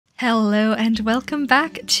Hello and welcome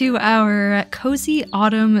back to our Cozy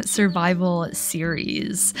Autumn Survival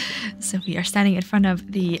series. So we are standing in front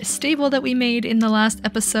of the stable that we made in the last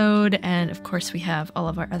episode, and of course we have all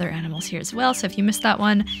of our other animals here as well, so if you missed that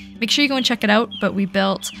one, make sure you go and check it out. But we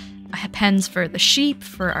built pens for the sheep,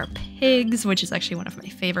 for our pigs, which is actually one of my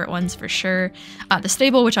favorite ones for sure. The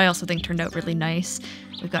stable, which I also think turned out really nice.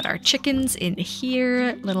 We've got our chickens in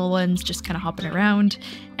here, little ones just kind of hopping around.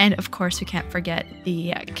 And of course, we can't forget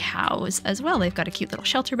the cows as well. They've got a cute little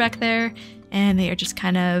shelter back there, and they are just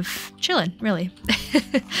kind of chilling, really.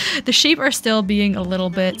 The sheep are still being a little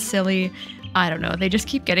bit silly. I don't know, they just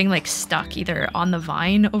keep getting like stuck either on the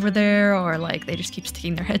vine over there, or like they just keep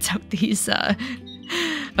sticking their heads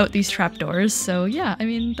out these trapdoors. So yeah, I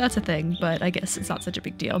mean, that's a thing, but I guess it's not such a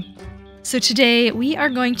big deal. So today we are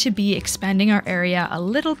going to be expanding our area a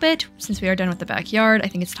little bit. Since we are done with the backyard, I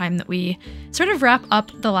think it's time that we sort of wrap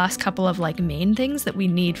up the last couple of like main things that we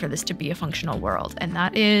need for this to be a functional world. And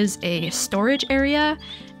that is a storage area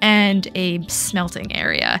and a smelting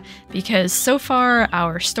area, because so far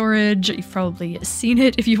our storage, you've probably seen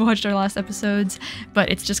it if you've watched our last episodes, but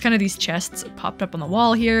it's just kind of these chests popped up on the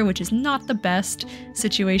wall here, which is not the best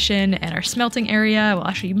situation. And our smelting area, well,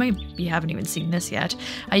 actually you haven't even seen this yet.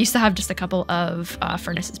 I used to have just a couple of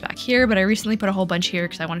furnaces back here, but I recently put a whole bunch here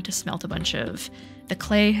because I wanted to smelt a bunch of the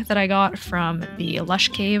clay that I got from the Lush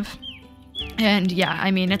Cave. And yeah, I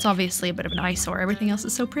mean, it's obviously a bit of an eyesore. Everything else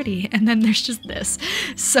is so pretty. And then there's just this.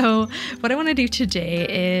 So what I want to do today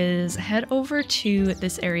is head over to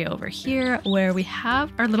this area over here where we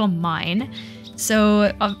have our little mine.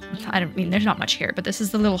 So I don't mean there's not much here, but this is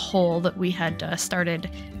the little hole that we had started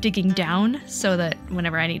digging down so that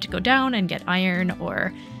whenever I need to go down and get iron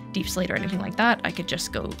or deep slate or anything like that, I could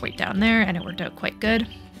just go right down there, and it worked out quite good.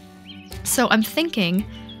 So I'm thinking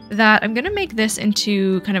that I'm gonna make this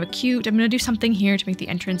into kind of I'm gonna do something here to make the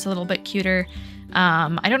entrance a little bit cuter.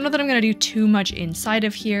 I don't know that I'm gonna do too much inside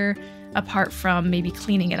of here, apart from maybe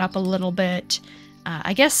cleaning it up a little bit,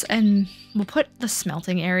 I guess, and we'll put the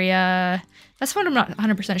smelting area. That's what I'm not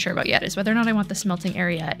 100% sure about yet, is whether or not I want the smelting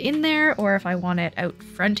area in there or if I want it out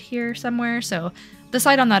front here somewhere. So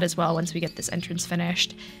decide on that as well once we get this entrance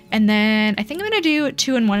finished. And then I think I'm gonna do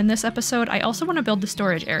 2-in-1 in this episode. I also want to build the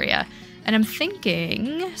storage area. And I'm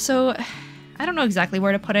thinking, so I don't know exactly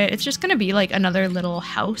where to put it. It's just going to be like another little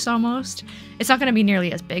house almost. It's not going to be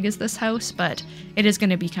nearly as big as this house, but it is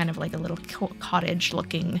going to be kind of like a little cottage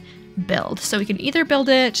looking build. So we can either build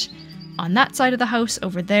it on that side of the house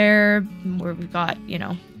over there where we've got, you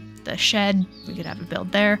know, the shed. We could have a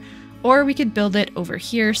build there. Or we could build it over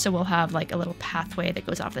here, so we'll have like a little pathway that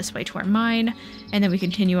goes off this way to our mine. And then we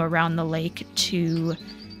continue around the lake to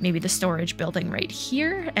maybe the storage building right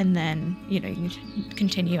here, and then, you know, you can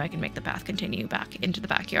continue. I can make the path continue back into the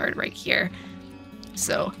backyard right here.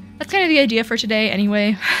 So that's kind of the idea for today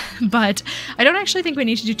anyway, but I don't actually think we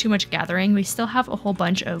need to do too much gathering. We still have a whole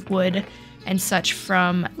bunch of wood and such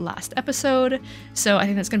from last episode, so I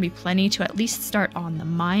think that's going to be plenty to at least start on the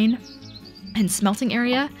mine and smelting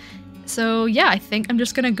area. So yeah, I think I'm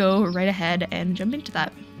just going to go right ahead and jump into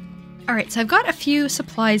that. Alright, so I've got a few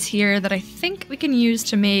supplies here that I think we can use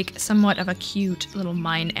to make somewhat of a cute little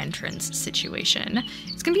mine entrance situation.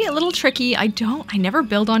 It's gonna be a little tricky. I never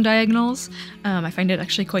build on diagonals. I find it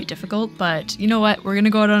actually quite difficult, but you know what? We're gonna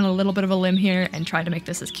go out on a little bit of a limb here and try to make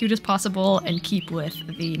this as cute as possible and keep with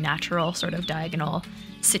the natural sort of diagonal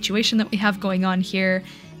situation that we have going on here.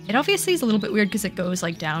 It obviously is a little bit weird because it goes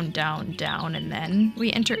like down, down, down, and then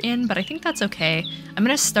we enter in, but I think that's okay. I'm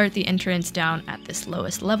going to start the entrance down at this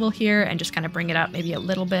lowest level here and just kind of bring it up maybe a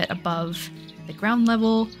little bit above the ground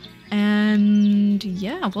level. And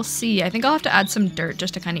yeah, we'll see. I think I'll have to add some dirt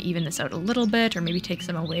just to kind of even this out a little bit, or maybe take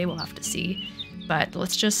some away. We'll have to see. But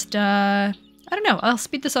let's just, I don't know. I'll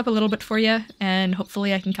speed this up a little bit for you, and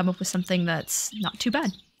hopefully I can come up with something that's not too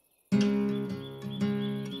bad.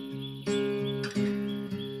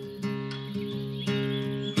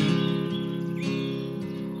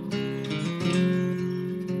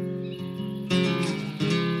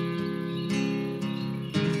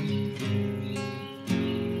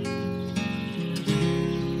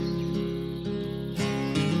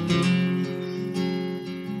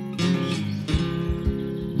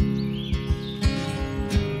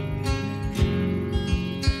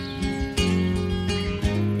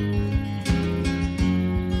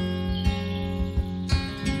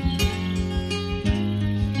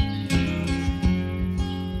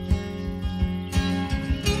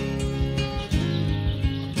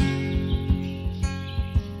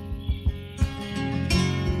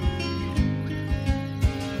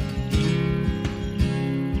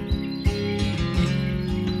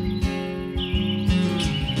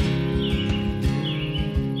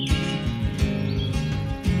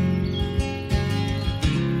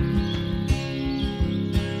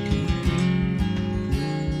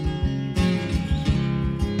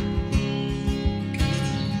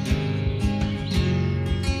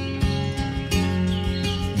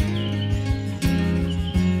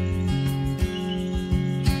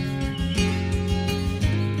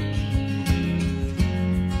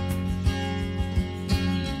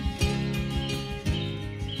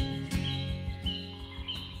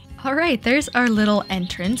 All right, there's our little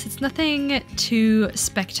entrance. It's nothing too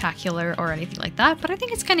spectacular or anything like that, but I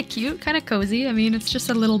think it's kind of cute, kind of cozy. I mean, it's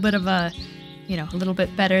just a little bit of a, a little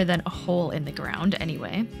bit better than a hole in the ground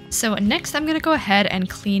anyway. So next I'm going to go ahead and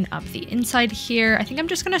clean up the inside here. I think I'm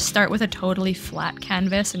just going to start with a totally flat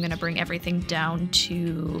canvas. I'm going to bring everything down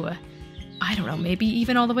to, I don't know, maybe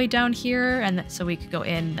even all the way down here. And so we could go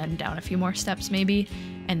in, then down a few more steps maybe.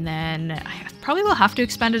 And then I probably will have to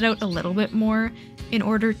expand it out a little bit more in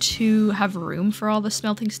order to have room for all the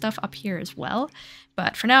smelting stuff up here as well.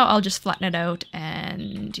 But for now, I'll just flatten it out,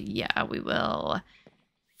 and yeah, we will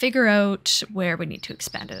figure out where we need to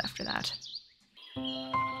expand it after that.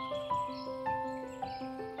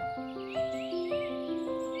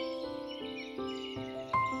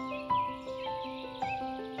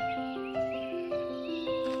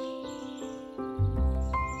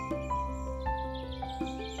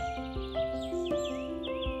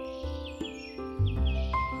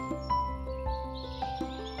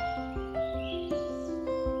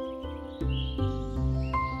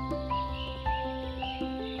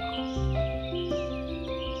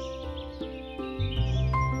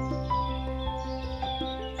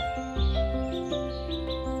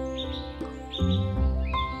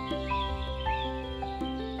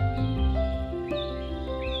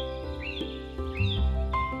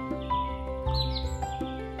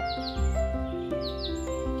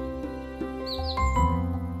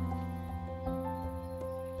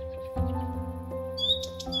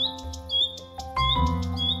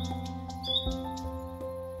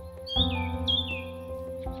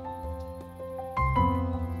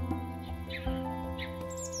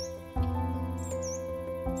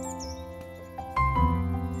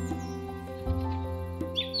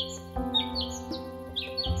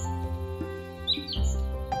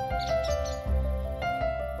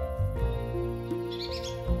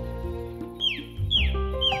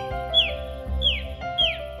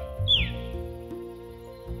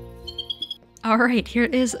 All right, here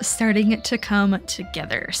it is starting to come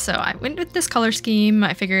together. So I went with this color scheme.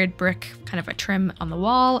 I figured brick, kind of a trim on the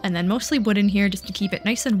wall, and then mostly wood in here just to keep it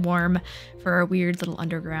nice and warm for our weird little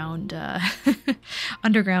underground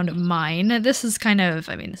underground mine. This is kind of,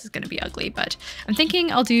 I mean, this is going to be ugly, but I'm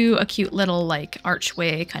thinking I'll do a cute little like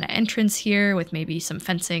archway kind of entrance here with maybe some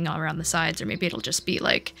fencing all around the sides, or maybe it'll just be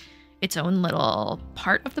like its own little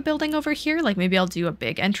part of the building over here. Like maybe I'll do a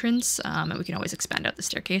big entrance, and we can always expand out the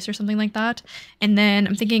staircase or something like that. And then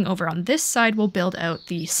I'm thinking over on this side, we'll build out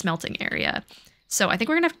the smelting area. So I think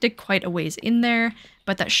we're gonna have to dig quite a ways in there,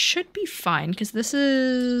 but that should be fine because this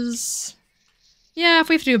is, yeah, if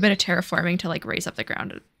we have to do a bit of terraforming to like raise up the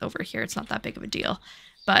ground over here, it's not that big of a deal.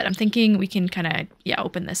 But I'm thinking we can kind of, yeah,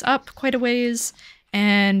 open this up quite a ways,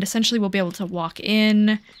 and essentially we'll be able to walk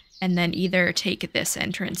in and then either take this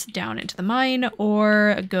entrance down into the mine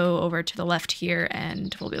or go over to the left here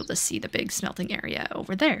and we'll be able to see the big smelting area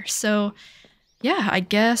over there. So yeah, I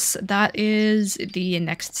guess that is the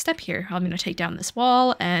next step here. I'm going to take down this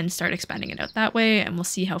wall and start expanding it out that way, and we'll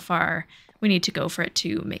see how far we need to go for it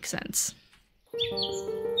to make sense.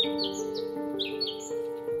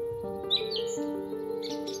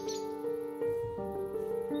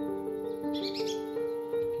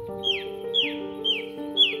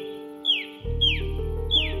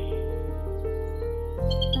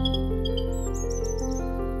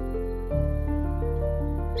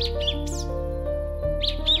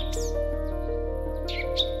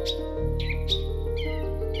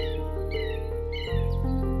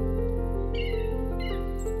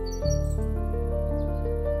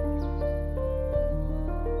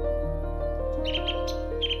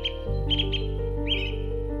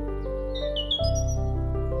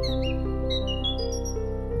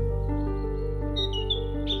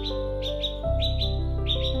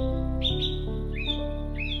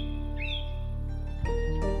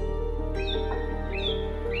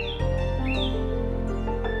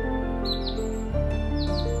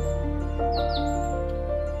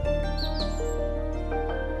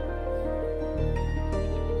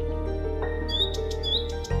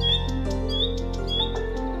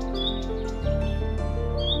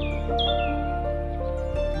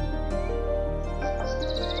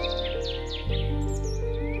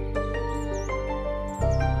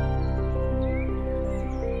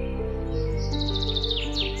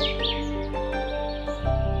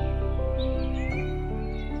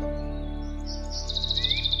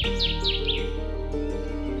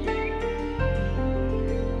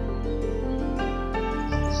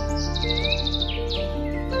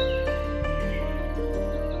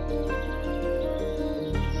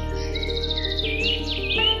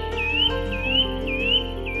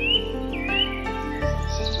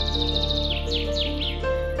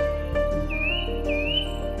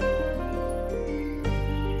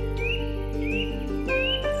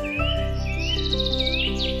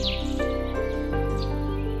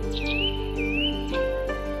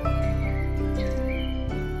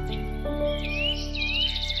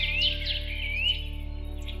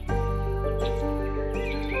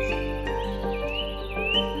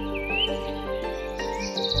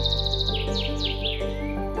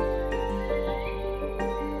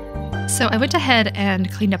 So I went ahead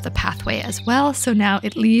and cleaned up the pathway as well. So now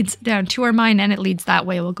it leads down to our mine and it leads that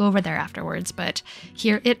way. We'll go over there afterwards, but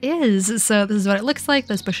here it is. So this is what it looks like.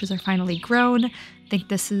 Those bushes are finally grown. I think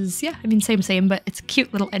this is, yeah, I mean, same, but it's a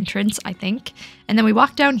cute little entrance, I think. And then we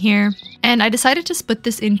walk down here and I decided to split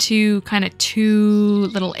this into kind of two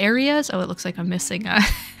little areas. Oh, it looks like I'm missing a...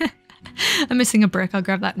 I'm missing a brick. I'll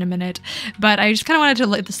grab that in a minute. But I just kind of wanted to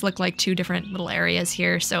let this look like two different little areas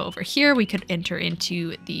here. So over here, we could enter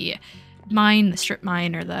into the mine, the strip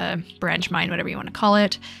mine, or the branch mine, whatever you want to call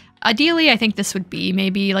it. Ideally, I think this would be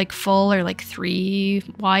maybe like full or like 3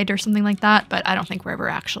 wide or something like that, but I don't think we're ever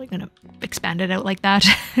actually going to expand it out like that,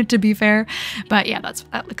 to be fair. But yeah, that's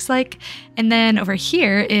what that looks like. And then over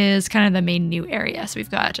here is kind of the main new area. So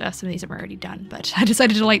we've got some of these are already done, but I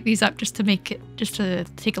decided to light these up just to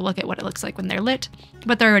take a look at what it looks like when they're lit,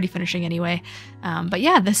 but they're already finishing anyway. But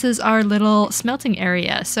yeah, this is our little smelting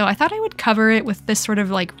area. So I thought I would cover it with this sort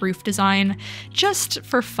of like roof design just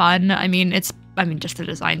for fun. I mean, just a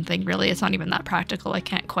design thing, really. It's not even that practical. I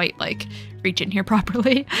can't quite like reach in here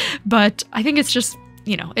properly, but I think it's just,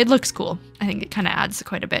 you know, it looks cool. I think it kind of adds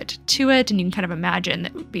quite a bit to it, and you can kind of imagine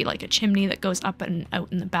that it would be like a chimney that goes up and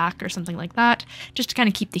out in the back or something like that, just to kind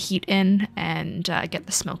of keep the heat in and get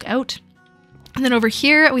the smoke out. And then over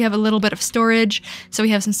here, we have a little bit of storage. So we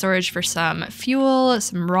have some storage for some fuel,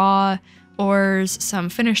 some raw ores, some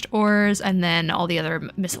finished ores, and then all the other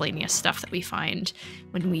miscellaneous stuff that we find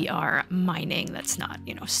when we are mining that's not,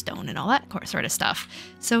 you know, stone and all that sort of stuff.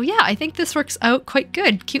 So yeah, I think this works out quite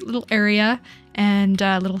good. Cute little area and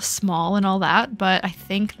a little small and all that, but I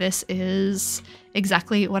think this is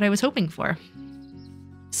exactly what I was hoping for.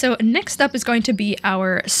 So next up is going to be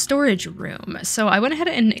our storage room. So I went ahead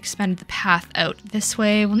and expanded the path out this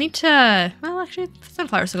way. We'll need to, well, actually,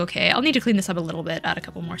 sunflowers look okay. I'll need to clean this up a little bit, add a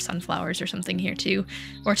couple more sunflowers or something here too,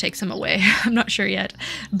 or take some away. I'm not sure yet.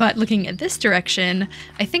 But looking at this direction,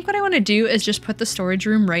 I think what I want to do is just put the storage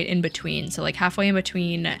room right in between. So like halfway in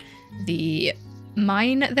between the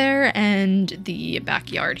mine there and the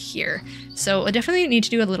backyard here. So I definitely need to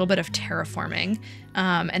do a little bit of terraforming.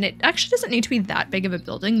 And it actually doesn't need to be that big of a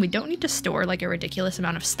building. We don't need to store like a ridiculous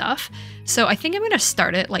amount of stuff. So I think I'm going to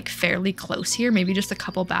start it like fairly close here, maybe just a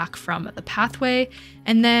couple back from the pathway.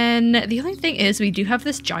 And then the only thing is we do have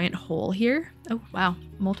this giant hole here. Oh, wow.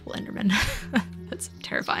 Multiple Endermen. That's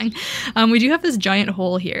terrifying. We do have this giant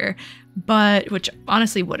hole here, but which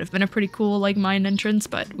honestly would have been a pretty cool like mine entrance,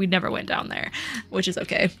 but we never went down there, which is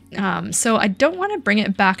okay. So I don't want to bring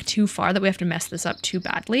it back too far that we have to mess this up too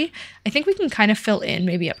badly. I think we can kind of fill in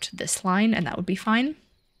maybe up to this line and that would be fine.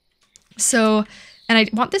 So, and I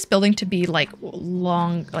want this building to be like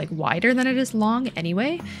long, like wider than it is long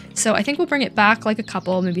anyway. So I think we'll bring it back like a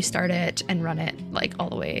couple, maybe start it and run it like all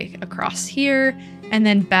the way across here and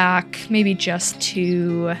then back maybe just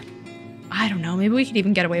to, I don't know, maybe we could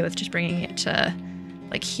even get away with just bringing it to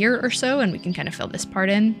like here or so and we can kind of fill this part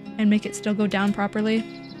in and make it still go down properly.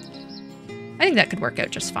 I think that could work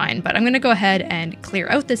out just fine, but I'm going to go ahead and clear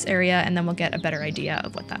out this area and then we'll get a better idea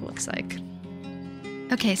of what that looks like.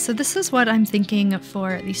 Okay, so this is what I'm thinking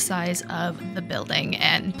for the size of the building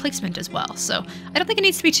and placement as well. So I don't think it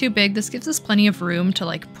needs to be too big. This gives us plenty of room to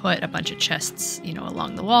like put a bunch of chests, you know,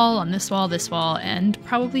 along the wall, on this wall, and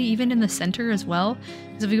probably even in the center as well.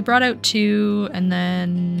 Because if we brought out 2 and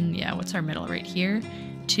then, yeah, what's our middle right here?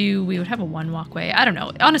 2, we would have a 1 walkway. I don't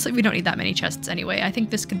know. Honestly, we don't need that many chests anyway. I think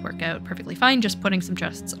this could work out perfectly fine, just putting some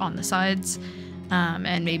chests on the sides.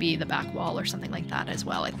 And maybe the back wall or something like that as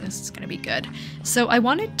well. I think this is going to be good. So I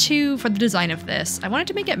wanted to, for the design of this, I wanted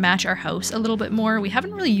to make it match our house a little bit more. We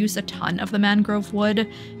haven't really used a ton of the mangrove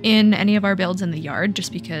wood in any of our builds in the yard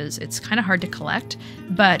just because it's kind of hard to collect.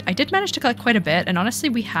 But I did manage to collect quite a bit, and honestly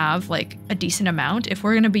we have like a decent amount if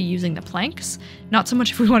we're going to be using the planks. Not so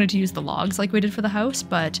much if we wanted to use the logs like we did for the house,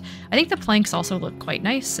 but I think the planks also look quite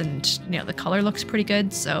nice and, you know, the color looks pretty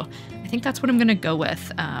good. So I think that's what I'm going to go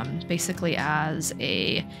with, basically as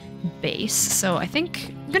a base. So I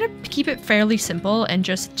think I'm going to keep it fairly simple and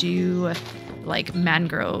just do like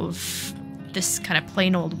mangrove, this kind of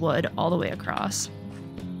plain old wood all the way across.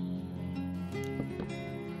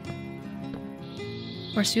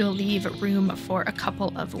 Of course, we'll leave room for a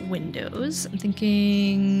couple of windows. I'm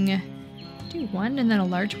thinking do 1 and then a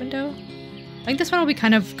large window. I think this one will be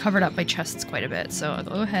kind of covered up by chests quite a bit, so I'll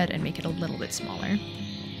go ahead and make it a little bit smaller.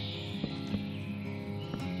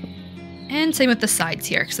 And same with the sides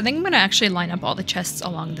here, because I think I'm going to actually line up all the chests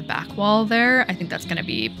along the back wall there. I think that's going to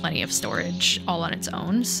be plenty of storage all on its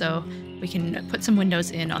own, so we can put some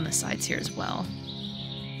windows in on the sides here as well.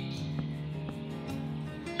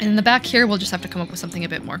 And in the back here, we'll just have to come up with something a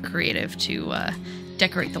bit more creative to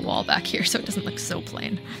decorate the wall back here so it doesn't look so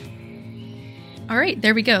plain. All right,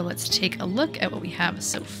 there we go. Let's take a look at what we have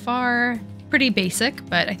so far. Pretty basic,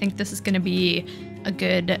 but I think this is going to be a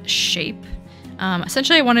good shape.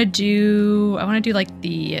 Essentially, I want to do like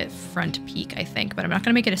the front peak, I think, but I'm not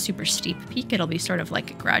going to make it a super steep peak. It'll be sort of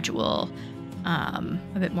like a gradual, a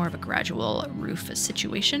bit more of a gradual roof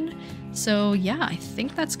situation. So yeah, I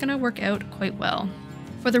think that's going to work out quite well.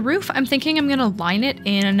 For the roof, I'm thinking I'm going to line it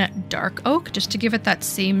in dark oak just to give it that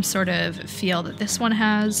same sort of feel that this one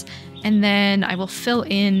has. And then I will fill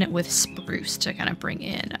in with spruce to kind of bring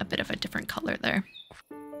in a bit of a different color there.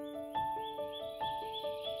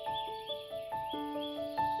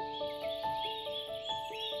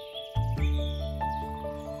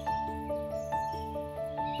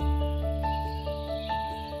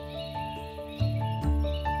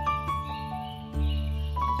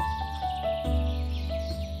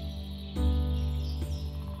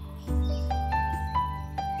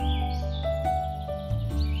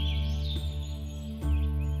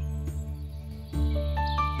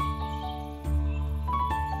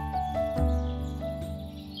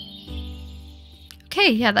 Okay,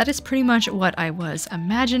 yeah, that is pretty much what I was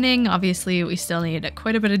imagining. Obviously, we still need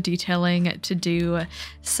quite a bit of detailing to do.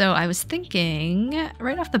 So I was thinking,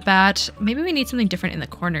 right off the bat, maybe we need something different in the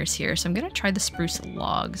corners here. So I'm going to try the spruce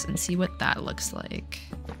logs and see what that looks like.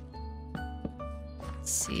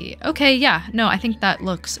 Let's see. Okay, yeah, no, I think that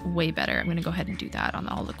looks way better. I'm going to go ahead and do that on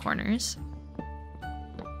all the corners.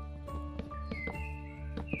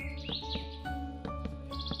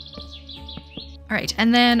 All right,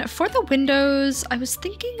 and then for the windows, I was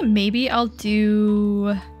thinking maybe I'll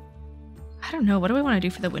do, I don't know, what do I want to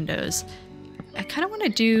do for the windows? I kind of want to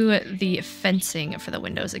do the fencing for the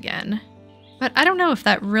windows again, but I don't know if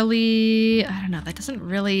that really, I don't know, that doesn't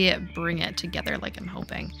really bring it together like I'm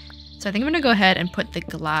hoping. So I think I'm going to go ahead and put the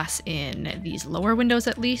glass in these lower windows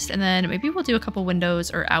at least, and then maybe we'll do a couple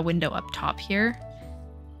windows or a window up top here,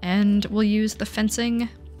 and we'll use the fencing.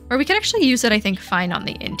 Or we could actually use it, I think, fine on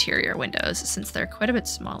the interior windows since they're quite a bit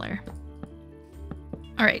smaller.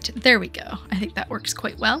 All right, there we go. I think that works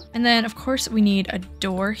quite well. And then, of course, we need a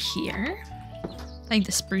door here. I think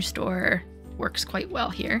the spruce door works quite well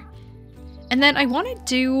here. And then I want to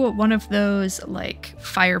do one of those, like,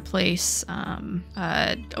 fireplace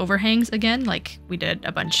overhangs again, like we did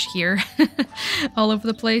a bunch here all over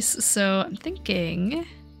the place. So I'm thinking,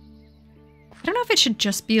 I don't know if it should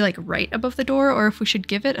just be like right above the door or if we should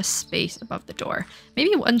give it a space above the door.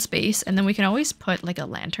 Maybe one space, and then we can always put like a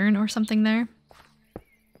lantern or something there.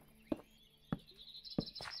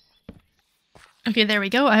 Okay, there we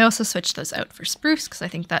go. I also switched those out for spruce because I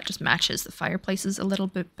think that just matches the fireplaces a little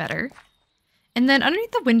bit better. And then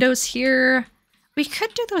underneath the windows here, we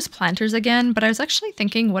could do those planters again, but I was actually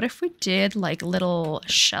thinking, what if we did like little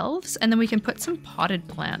shelves and then we can put some potted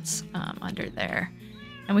plants under there.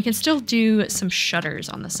 And we can still do some shutters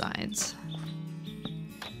on the sides.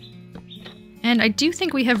 And I do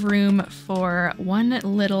think we have room for one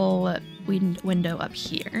little window up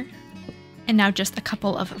here. And now just a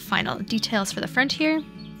couple of final details for the front here.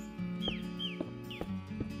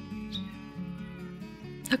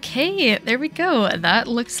 Okay, there we go. That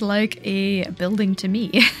looks like a building to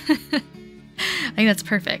me. I think that's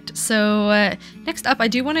perfect. So next up, I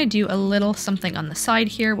do want to do a little something on the side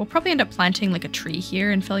here. We'll probably end up planting like a tree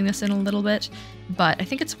here and filling this in a little bit, but I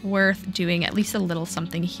think it's worth doing at least a little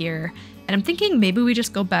something here. And I'm thinking maybe we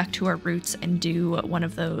just go back to our roots and do one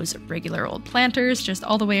of those regular old planters just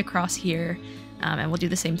all the way across here. And we'll do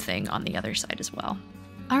the same thing on the other side as well.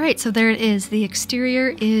 All right, so there it is. The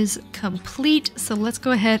exterior is complete. So let's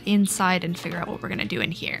go ahead inside and figure out what we're gonna do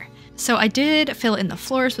in here. So I did fill in the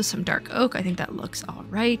floors with some dark oak. I think that looks all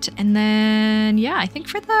right. And then, yeah, I think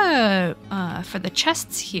for the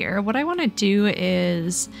chests here, what I want to do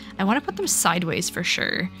is I want to put them sideways for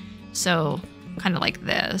sure. So kind of like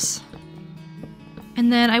this.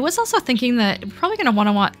 And then I was also thinking that we're probably gonna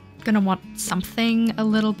want something a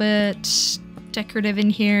little bit decorative in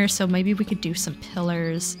here. So maybe we could do some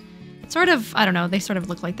pillars. Sort of, I don't know, they sort of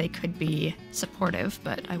look like they could be supportive,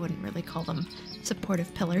 but I wouldn't really call them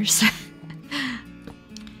supportive pillars.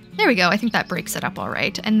 There we go, I think that breaks it up all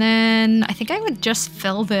right. And then I think I would just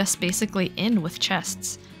fill this basically in with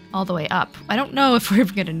chests all the way up. I don't know if we're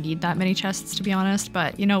gonna need that many chests, to be honest,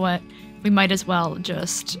 but you know what? We might as well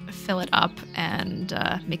just fill it up and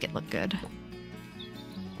make it look good.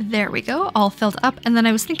 There we go, all filled up. And then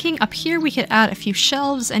I was thinking up here we could add a few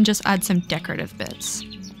shelves and just add some decorative bits.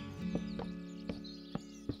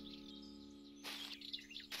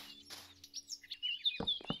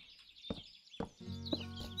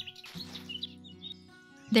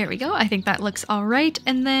 There we go, I think that looks all right.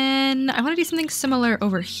 And then I want to do something similar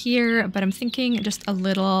over here, but I'm thinking just a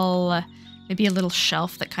little, Maybe a little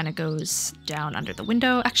shelf that kind of goes down under the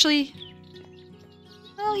window. Actually,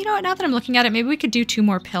 well, you know what? Now that I'm looking at it, maybe we could do 2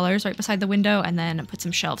 more pillars right beside the window and then put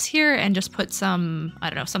some shelves here and just put some, I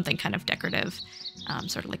don't know, something kind of decorative,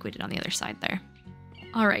 sort of like we did on the other side there.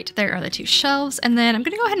 All right, there are the 2 shelves. And then I'm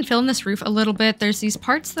going to go ahead and fill in this roof a little bit. There's these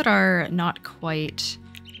parts that are not quite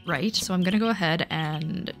right, so I'm going to go ahead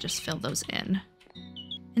and just fill those in.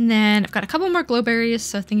 And then I've got a couple more glowberries,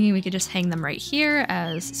 so thinking we could just hang them right here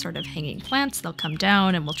as sort of hanging plants. They'll come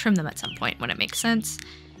down and we'll trim them at some point when it makes sense.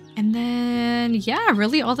 And then, yeah,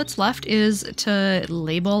 really all that's left is to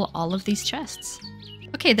label all of these chests.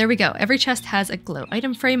 Okay, there we go. Every chest has a glow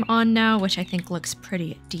item frame on now, which I think looks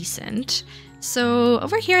pretty decent. So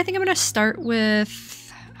over here, I think I'm going to start with,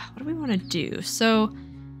 what do we want to do? So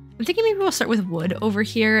I'm thinking maybe we'll start with wood over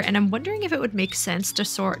here, and I'm wondering if it would make sense to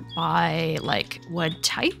sort by like wood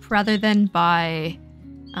type rather than by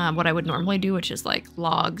what I would normally do, which is like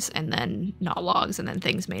logs and then not logs and then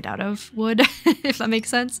things made out of wood, if that makes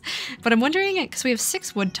sense. But I'm wondering, because we have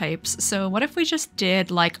 6 wood types, so what if we just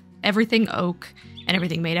did like everything oak and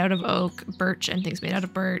everything made out of oak, birch and things made out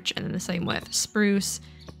of birch, and then the same with spruce,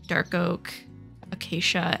 dark oak,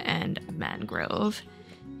 acacia, and mangrove.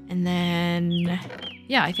 And then,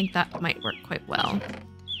 yeah, I think that might work quite well.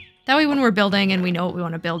 That way when we're building and we know what we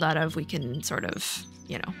want to build out of, we can sort of,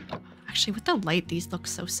 you know... Actually, with the light, these look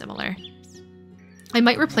so similar. I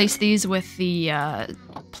might replace these with the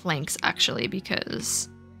planks, actually, because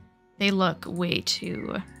they look way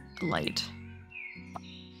too light.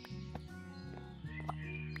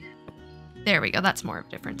 There we go. That's more of a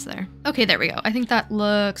difference there. Okay, there we go. I think that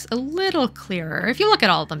looks a little clearer. If you look at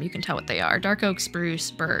all of them, you can tell what they are. Dark oak,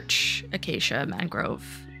 spruce, birch, acacia, mangrove,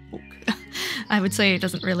 oak. I would say it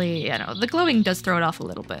doesn't really, you know, the glowing does throw it off a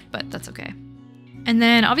little bit, but that's okay. And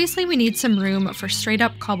then obviously we need some room for straight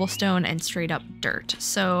up cobblestone and straight up dirt.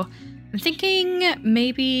 So I'm thinking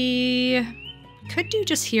maybe could do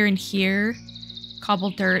just here and here,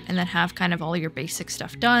 cobble dirt, and then have kind of all your basic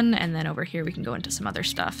stuff done. And then over here we can go into some other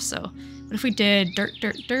stuff. So what if we did dirt,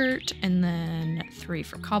 dirt, dirt, and then 3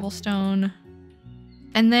 for cobblestone.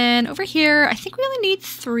 And then over here, I think we only need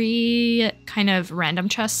 3 kind of random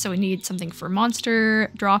chests. So we need something for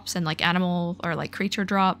monster drops and like animal or like creature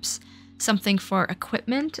drops. Something for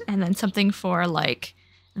equipment, and then something for like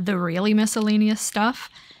the really miscellaneous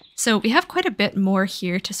stuff. So we have quite a bit more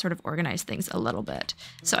here to sort of organize things a little bit.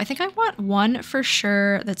 So I think I want one for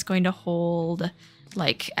sure that's going to hold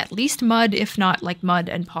like at least mud, if not like mud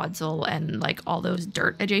and podzol and like all those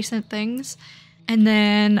dirt adjacent things. And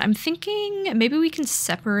then I'm thinking maybe we can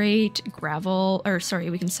separate gravel, or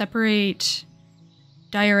sorry, we can separate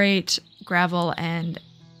diorite, gravel, and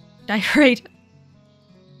diorite,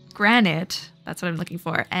 granite, that's what I'm looking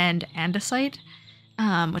for, and andesite,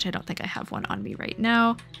 which I don't think I have one on me right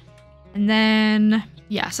now. And then,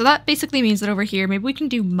 yeah, so that basically means that over here, maybe we can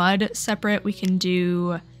do mud separate, we can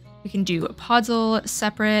do podzol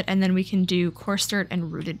separate, and then we can do coarse dirt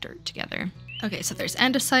and rooted dirt together. Okay, so there's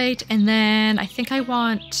andesite, and then I think I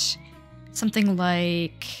want something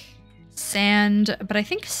like sand, but I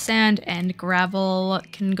think sand and gravel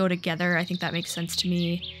can go together. I think that makes sense to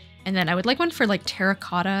me. And then I would like one for like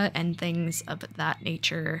terracotta and things of that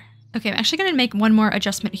nature. Okay, I'm actually going to make one more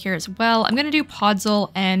adjustment here as well. I'm going to do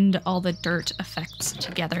podzol and all the dirt effects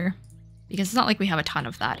together, because it's not like we have a ton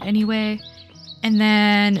of that anyway. And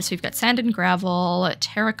then, so we've got sand and gravel,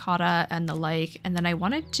 terracotta, and the like. And then I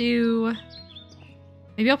want to do,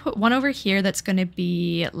 maybe I'll put one over here that's going to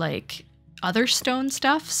be like other stone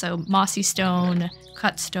stuff. So mossy stone,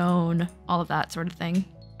 cut stone, all of that sort of thing,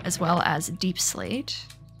 as well as deep slate.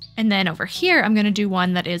 And then over here, I'm going to do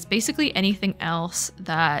one that is basically anything else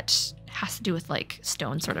that has to do with like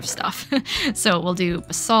stone sort of stuff. So we'll do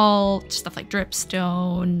basalt, stuff like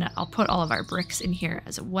dripstone. I'll put all of our bricks in here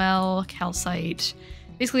as well, calcite,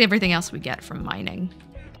 basically everything else we get from mining.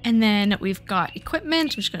 And then we've got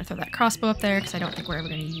equipment. I'm just going to throw that crossbow up there because I don't think we're ever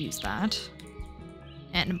going to use that.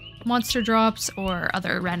 And monster drops or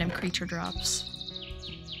other random creature drops.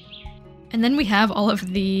 And then we have all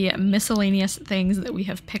of the miscellaneous things that we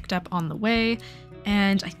have picked up on the way.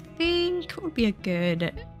 And I think what would be a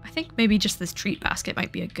good, I think maybe just this treat basket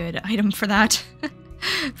might be a good item for that.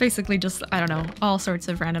 Basically just, I don't know, all sorts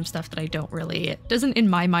of random stuff that I don't really, it doesn't in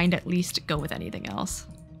my mind at least go with anything else.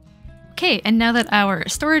 Okay, and now that our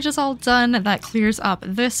storage is all done, that clears up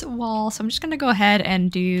this wall. So I'm just gonna go ahead and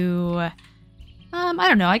do, I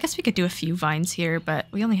don't know, I guess we could do a few vines here, but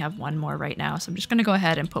we only have one more right now. So I'm just going to go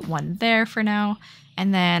ahead and put one there for now.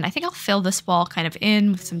 And then I think I'll fill this wall kind of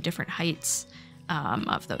in with some different heights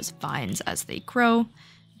of those vines as they grow.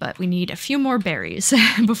 But we need a few more berries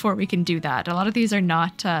before we can do that. A lot of these are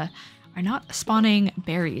not are not spawning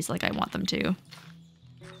berries like I want them to.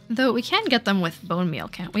 Though we can get them with bone meal,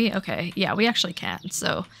 can't we? Okay, yeah, we actually can.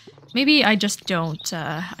 So maybe I just don't,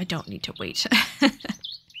 I don't need to wait.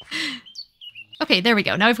 Okay, there we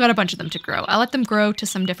go. Now we've got a bunch of them to grow. I'll let them grow to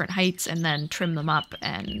some different heights and then trim them up,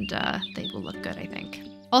 and they will look good, I think.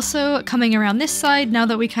 Also, coming around this side, now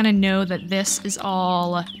that we kind of know that this is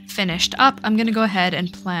all finished up, I'm going to go ahead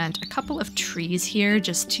and plant a couple of trees here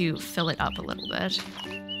just to fill it up a little bit.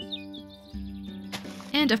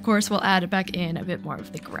 And of course, we'll add back in a bit more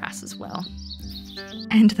of the grass as well.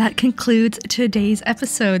 And that concludes today's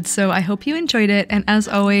episode, so I hope you enjoyed it, and as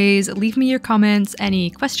always, leave me your comments, any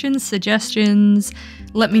questions, suggestions,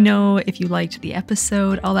 let me know if you liked the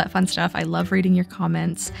episode, all that fun stuff. I love reading your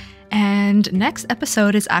comments. And next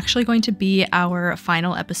episode is actually going to be our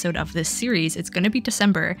final episode of this series. It's going to be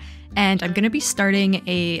December, and I'm going to be starting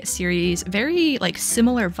a series very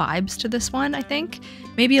similar vibes to this one, I think.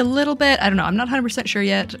 Maybe a little bit, I don't know, I'm not 100% sure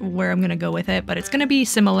yet where I'm going to go with it, but it's going to be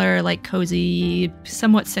similar, cozy,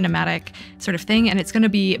 somewhat cinematic sort of thing, and it's going to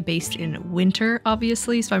be based in winter,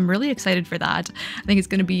 obviously, so I'm really excited for that. I think it's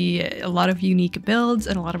going to be a lot of unique builds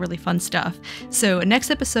and a lot of really fun stuff. So next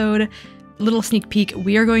episode, little sneak peek,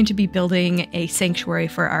 we are going to be building a sanctuary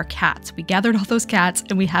for our cats. We gathered all those cats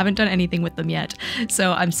and we haven't done anything with them yet.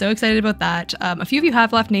 So I'm so excited about that. A few of you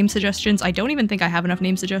have left name suggestions. I don't even think I have enough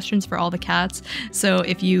name suggestions for all the cats. So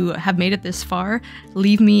if you have made it this far,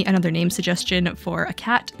 leave me another name suggestion for a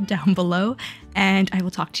cat down below, and I will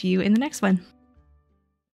talk to you in the next one.